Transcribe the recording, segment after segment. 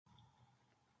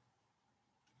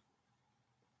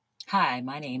Hi,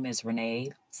 my name is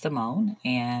Renee Simone,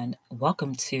 and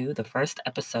welcome to the first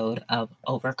episode of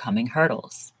Overcoming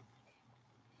Hurdles.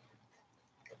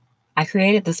 I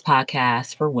created this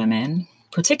podcast for women,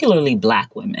 particularly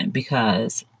Black women,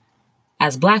 because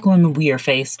as Black women, we are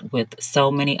faced with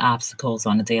so many obstacles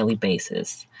on a daily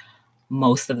basis,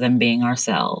 most of them being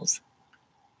ourselves.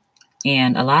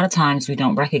 And a lot of times we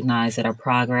don't recognize that our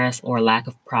progress or lack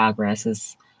of progress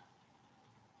is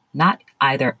not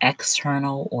either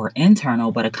external or internal,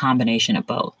 but a combination of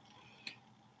both.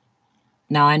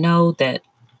 Now, I know that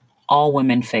all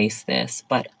women face this,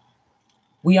 but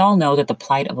we all know that the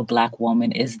plight of a Black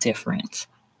woman is different.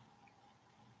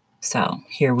 So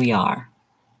here we are.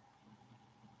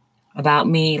 About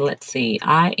me, let's see.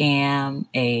 I am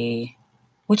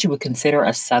what you would consider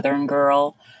a Southern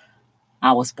girl.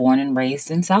 I was born and raised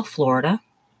in South Florida.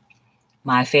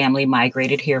 My family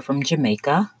migrated here from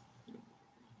Jamaica.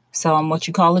 So I'm what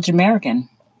you call a Jamaican.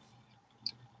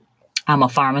 I'm a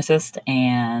pharmacist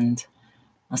and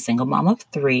a single mom of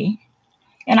three.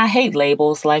 And I hate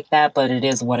labels like that, but it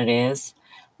is what it is.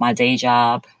 My day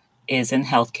job is in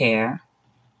healthcare.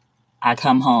 I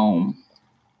come home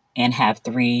and have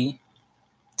three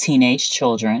teenage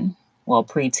children, well,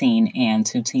 preteen and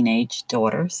two teenage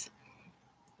daughters.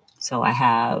 So I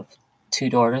have two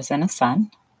daughters and a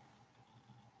son.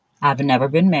 I've never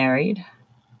been married,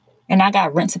 and I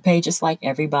got rent to pay just like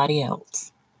everybody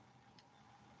else.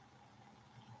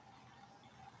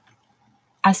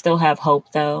 I still have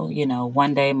hope, though.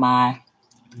 One day my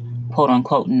quote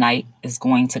unquote night is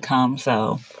going to come.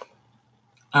 So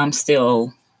I'm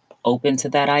still open to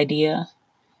that idea,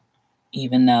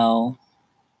 even though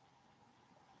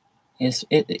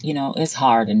it's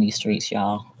hard in these streets,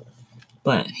 y'all.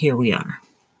 But here we are.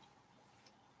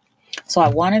 So I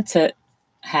wanted to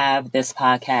have this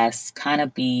podcast kind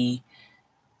of be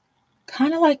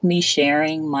kind of like me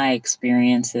sharing my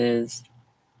experiences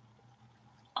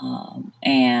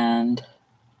and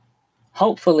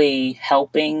hopefully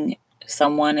helping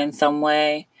someone in some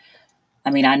way. I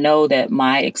mean, I know that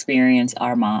my experiences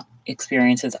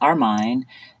are mine,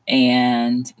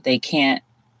 and they can't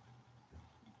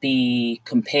be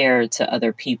compared to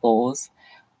other people's,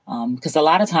 because a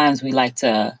lot of times we like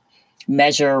to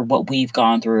measure what we've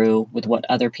gone through with what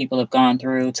other people have gone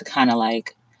through to kind of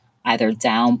like either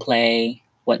downplay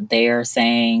what they're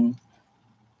saying,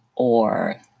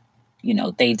 or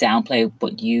they downplay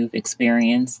what you've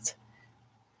experienced.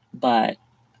 But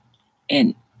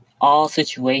in all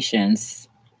situations,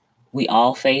 we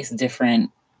all face different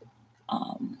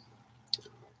um,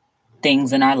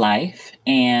 things in our life.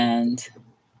 And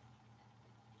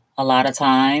a lot of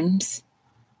times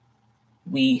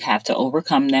we have to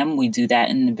overcome them. We do that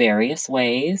in various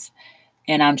ways.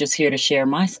 And I'm just here to share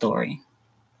my story.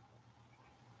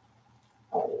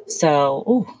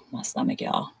 So, my stomach,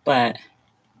 y'all. But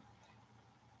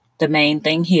the main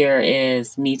thing here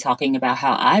is me talking about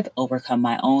how I've overcome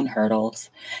my own hurdles,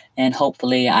 and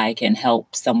hopefully I can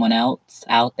help someone else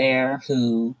out there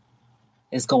who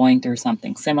is going through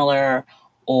something similar,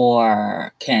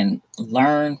 or can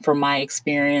learn from my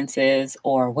experiences,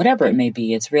 or whatever it may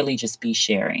be. It's really just be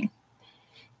sharing.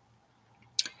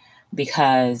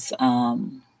 Because,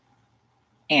 and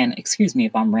excuse me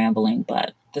if I'm rambling,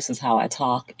 but this is how I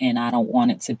talk, and I don't want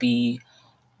it to be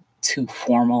too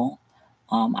formal.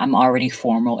 I'm already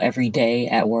formal every day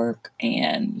at work,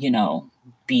 and,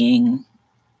 being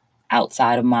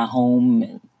outside of my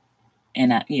home,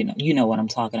 and you know what I'm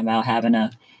talking about, having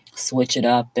to switch it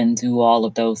up and do all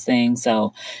of those things.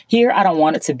 So here, I don't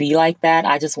want it to be like that.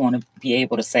 I just want to be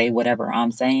able to say whatever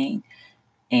I'm saying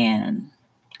and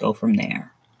go from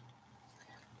there.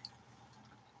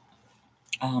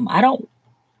 I don't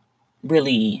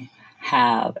really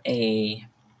have a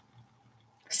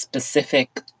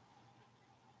specific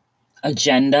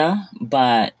agenda,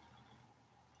 but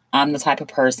I'm the type of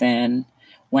person,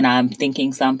 when I'm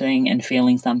thinking something and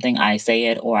feeling something, I say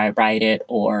it, or I write it,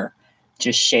 or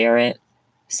just share it.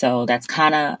 So that's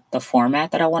kind of the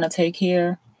format that I want to take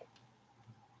here.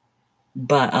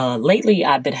 But lately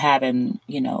I've been having,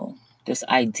 this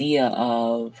idea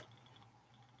of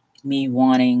me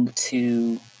wanting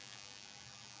to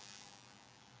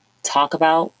talk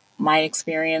about my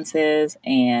experiences.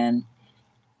 And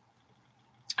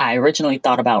I originally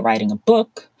thought about writing a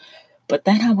book, but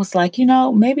then I was like,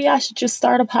 maybe I should just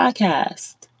start a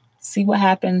podcast, see what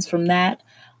happens from that.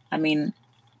 I mean,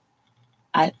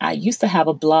 I used to have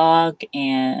a blog,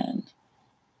 and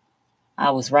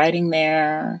I was writing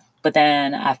there, but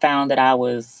then I found that I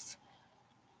was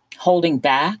holding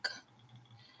back,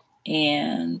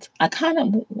 and I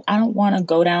don't want to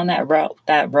go down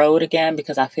that road again,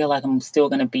 because I feel like I'm still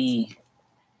going to be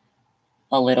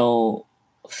a little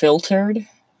filtered.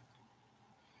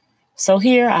 So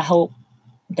here, I hope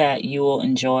that you will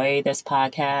enjoy this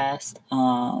podcast.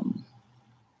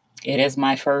 It is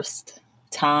my first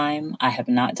time. I have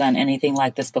not done anything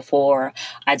like this before.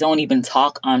 I don't even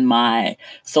talk on my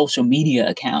social media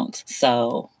account.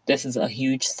 So this is a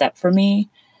huge step for me.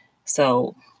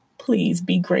 So please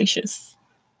be gracious.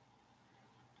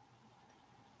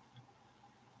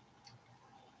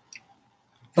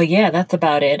 But yeah, that's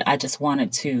about it. I just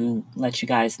wanted to let you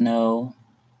guys know,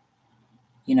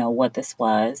 what this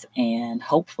was, and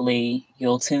hopefully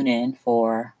you'll tune in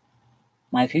for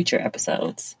my future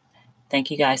episodes.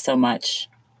 Thank you guys so much.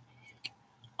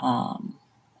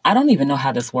 I don't even know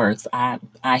how this works. I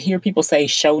hear people say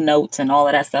show notes and all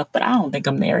of that stuff, but I don't think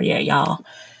I'm there yet, y'all.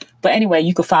 But anyway,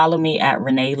 you can follow me at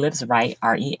Renee Lives Right,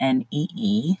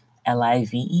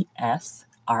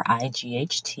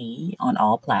 ReneeLivesRight on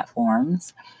all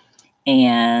platforms.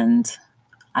 And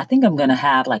I think I'm going to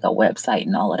have like a website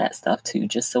and all of that stuff too,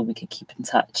 just so we can keep in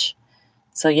touch.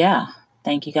 So yeah,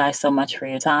 thank you guys so much for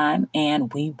your time,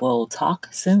 and we will talk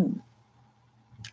soon.